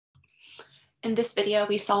In this video,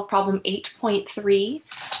 we solve problem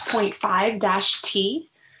 8.3.5-T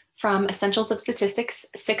from Essentials of Statistics,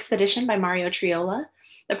 6th edition by Mario Triola.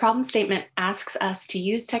 The problem statement asks us to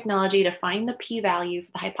use technology to find the p-value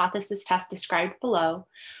for the hypothesis test described below.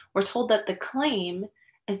 We're told that the claim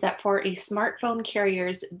is that for a smartphone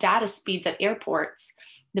carrier's data speeds at airports,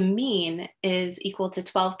 the mean is equal to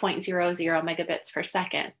 12.00 megabits per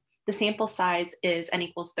second. The sample size is n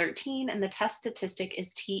equals 13, and the test statistic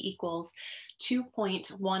is t equals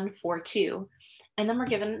 2.142. And then we're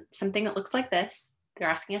given something that looks like this. They're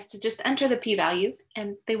asking us to just enter the p-value,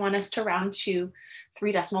 and they want us to round to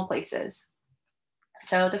 3 decimal places.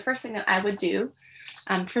 So the first thing that I would do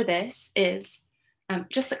for this is,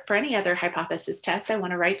 just like for any other hypothesis test, I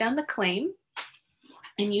want to write down the claim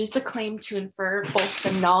and use the claim to infer both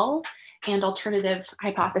the null and alternative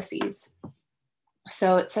hypotheses.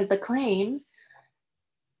 So it says the claim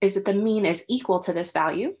is that the mean is equal to this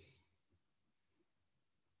value.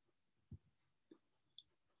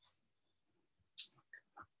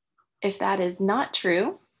 If that is not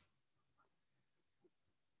true,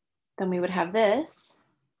 then we would have this.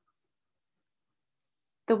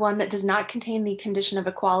 The one that does not contain the condition of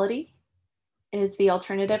equality is the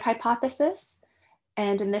alternative hypothesis.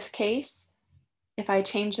 And in this case, if I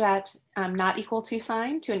change that not equal to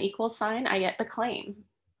sign to an equal sign, I get the claim.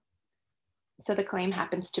 So the claim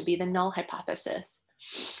happens to be the null hypothesis.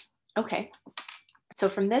 Okay, so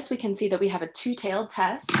from this, we can see that we have a two-tailed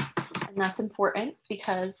test, and that's important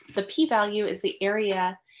because the p-value is the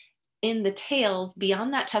area in the tails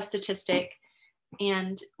beyond that test statistic,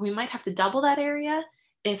 and we might have to double that area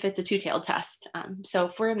if it's a two-tailed test. So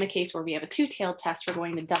if we're in the case where we have a two-tailed test, we're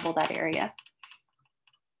going to double that area.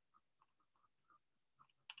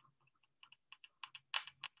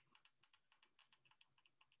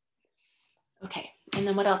 Okay, and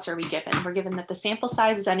then what else are we given? We're given that the sample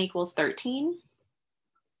size is n equals 13,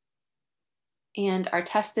 and our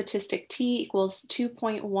test statistic t equals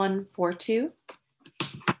 2.142.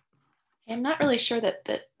 I'm not really sure that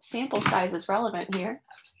the sample size is relevant here.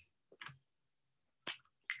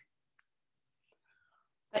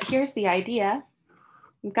 But here's the idea.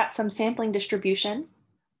 We've got some sampling distribution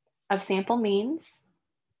of sample means.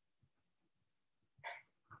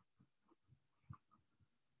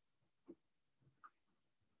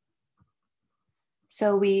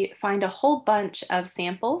 So we find a whole bunch of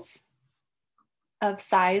samples of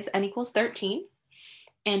size n equals 13.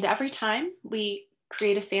 And every time we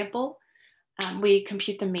create a sample, we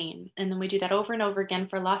compute the mean. And then we do that over and over again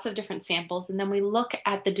for lots of different samples. And then we look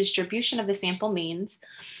at the distribution of the sample means.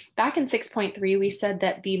 Back in 6.3, we said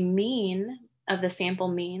that the mean of the sample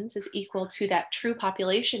means is equal to that true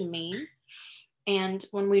population mean. And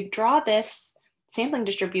when we draw this sampling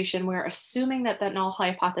distribution, we're assuming that that null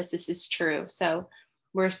hypothesis is true. So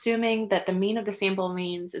we're assuming that the mean of the sample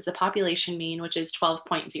means is the population mean, which is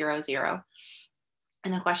 12.00.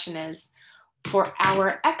 And the question is, for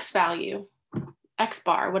our x value, x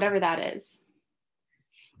bar, whatever that is,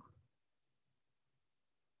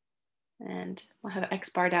 and we'll have x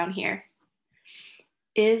bar down here,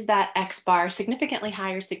 is that x bar significantly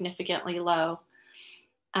high or significantly low,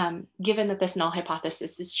 given that this null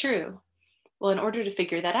hypothesis is true? Well, in order to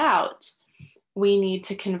figure that out, we need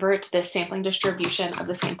to convert this sampling distribution of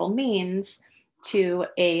the sample means to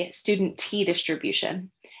a student t distribution.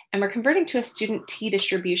 And we're converting to a student t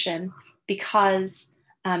distribution because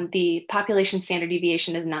the population standard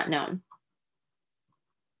deviation is not known.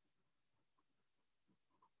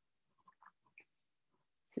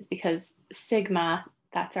 This is because sigma,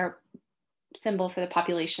 that's our symbol for the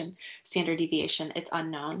population standard deviation, it's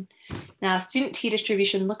unknown. Now, student t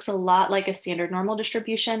distribution looks a lot like a standard normal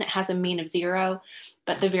distribution. It has a mean of 0,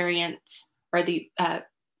 but the variance or the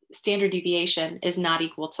standard deviation is not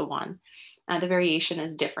equal to 1. The variation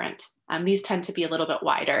is different. These tend to be a little bit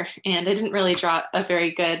wider, and I didn't really draw a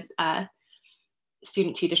very good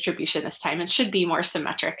student t distribution this time. It should be more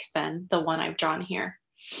symmetric than the one I've drawn here.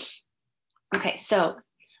 Okay, so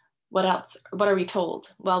what else? What are we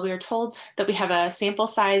told? Well, we are told that we have a sample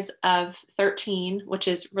size of 13, which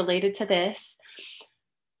is related to this.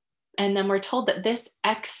 And then we're told that this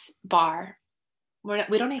x bar,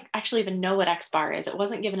 we don't actually even know what x bar is. It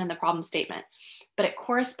wasn't given in the problem statement, but it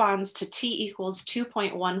corresponds to t equals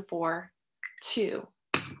 2.142.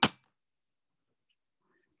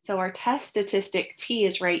 So our test statistic t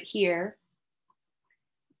is right here,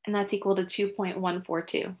 and that's equal to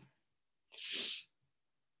 2.142.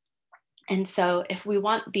 And so if we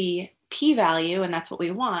want the p-value, and that's what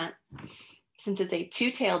we want, since it's a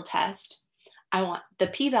two-tailed test, I want the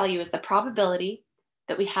p-value is the probability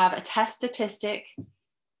that we have a test statistic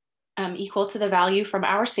equal to the value from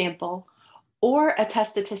our sample, or a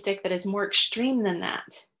test statistic that is more extreme than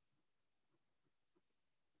that.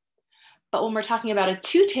 But when we're talking about a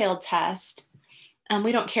two-tailed test,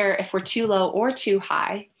 we don't care if we're too low or too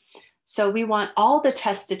high. So we want all the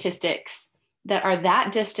test statistics that are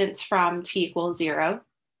that distance from t equals 0.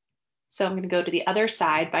 So I'm going to go to the other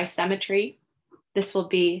side by symmetry. This will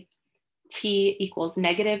be t equals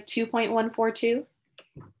negative 2.142.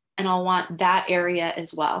 And I'll want that area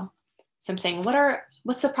as well. So I'm saying,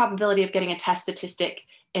 what's the probability of getting a test statistic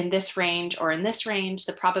in this range or in this range?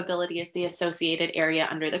 The probability is the associated area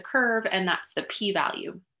under the curve, and that's the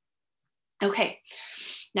p-value. Okay,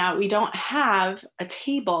 now we don't have a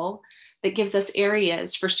table that gives us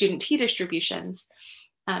areas for student t-distributions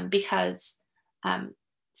because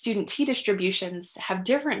student t-distributions have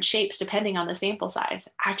different shapes depending on the sample size.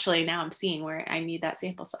 Actually, now I'm seeing where I need that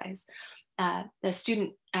sample size.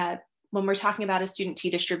 When we're talking about a student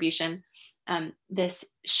t-distribution,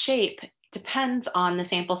 this shape depends on the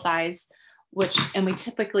sample size, and we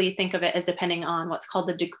typically think of it as depending on what's called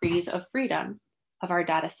the degrees of freedom of our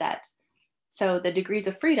data set. So the degrees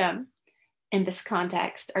of freedom in this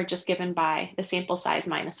context are just given by the sample size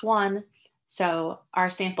 -1. So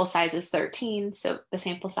our sample size is 13, so the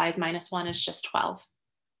sample size -1 is just 12.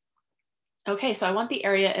 Okay, so I want the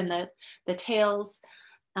area in the tails,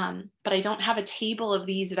 but I don't have a table of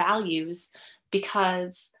these values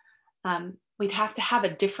because we'd have to have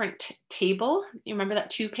a different table. You remember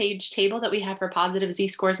that 2-page table that we have for positive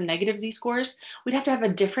z-scores and negative z-scores? We'd have to have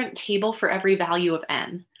a different table for every value of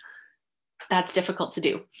n. That's difficult to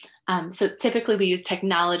do. So typically we use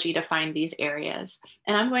technology to find these areas.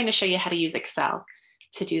 And I'm going to show you how to use Excel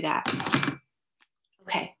to do that.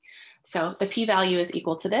 Okay, so the p-value is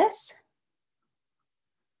equal to this.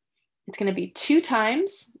 It's going to be 2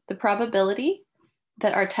 times the probability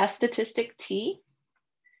that our test statistic t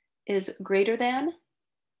is greater than,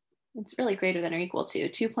 it's really greater than or equal to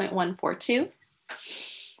 2.142.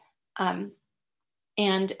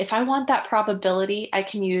 And if I want that probability, I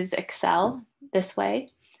can use Excel this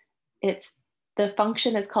way. The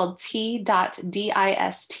function is called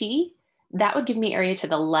t.dist. That would give me area to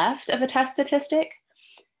the left of a test statistic.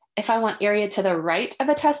 If I want area to the right of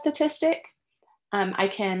a test statistic, I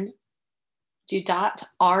can do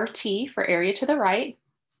 .RT for area to the right.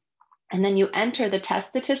 And then you enter the test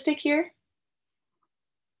statistic here.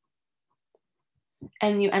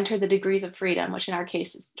 And you enter the degrees of freedom, which in our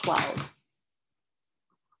case is 12.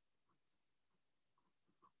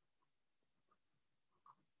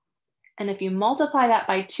 And if you multiply that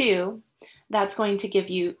by 2, that's going to give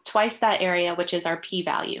you twice that area, which is our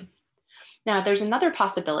p-value. Now, there's another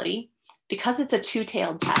possibility. Because it's a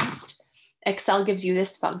two-tailed test, Excel gives you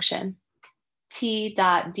this function,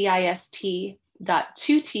 t.dist.2t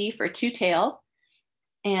for two-tail,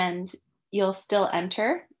 and you'll still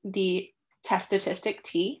enter the test statistic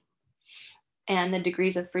t and the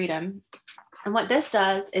degrees of freedom. And what this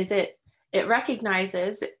does is it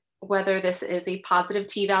recognizes whether this is a positive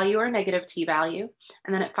t-value or a negative t-value,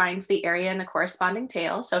 and then it finds the area in the corresponding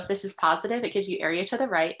tail. So if this is positive, it gives you area to the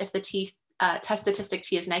right. If the test statistic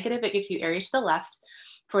t is negative, it gives you area to the left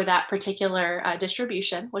for that particular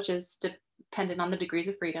distribution, which is dependent on the degrees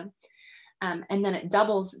of freedom. And then it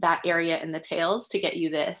doubles that area in the tails to get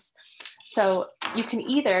you this. So you can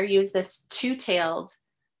either use this two-tailed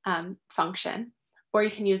function, or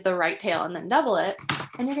you can use the right tail and then double it,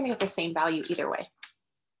 and you're going to get the same value either way.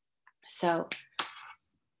 So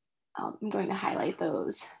I'm going to highlight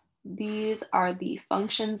those. These are the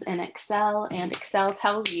functions in Excel, and Excel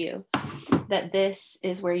tells you that this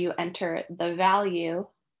is where you enter the value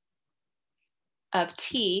of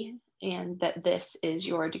t, and that this is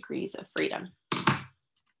your degrees of freedom.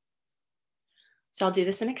 So I'll do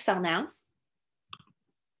this in Excel now.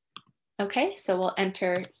 Okay, so we'll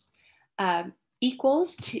enter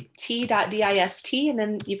equals to t.dist, and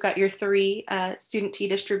then you've got your 3 student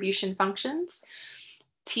t-distribution functions.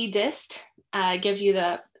 t.dist gives you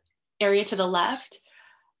the area to the left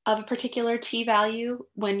of a particular t-value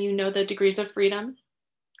when you know the degrees of freedom.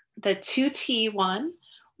 The 2t one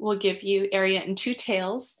will give you area in 2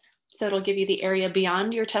 tails, so it'll give you the area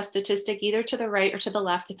beyond your test statistic, either to the right or to the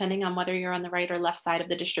left, depending on whether you're on the right or left side of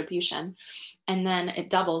the distribution. And then it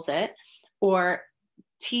doubles it. Or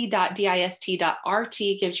t.dist.RT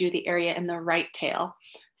gives you the area in the right tail.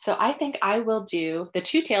 So I think I will do the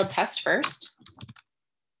two-tailed test first.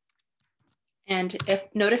 And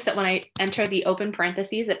notice that when I enter the open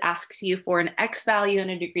parentheses, it asks you for an x value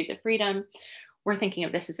and a degrees of freedom. We're thinking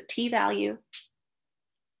of this as a t value,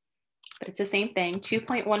 but it's the same thing,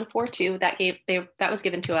 2.142, that was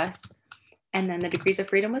given to us. And then the degrees of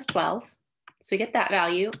freedom was 12. So we get that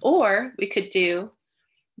value, or we could do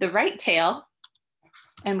the right tail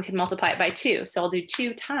and we can multiply it by 2. So I'll do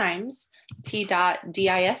 2 times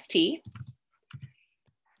t.dist.RT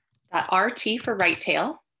for right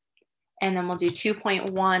tail, and then we'll do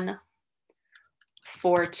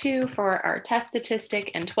 2.142 for our test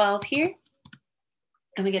statistic and 12 here,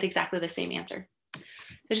 and we get exactly the same answer. So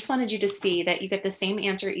I just wanted you to see that you get the same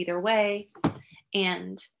answer either way,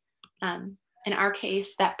 and in our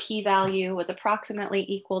case, that p-value was approximately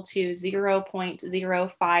equal to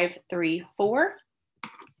 0.0534.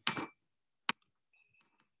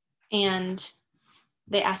 And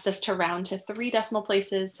they asked us to round to 3 decimal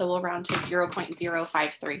places, so we'll round to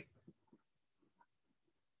 0.053.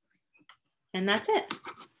 And that's it.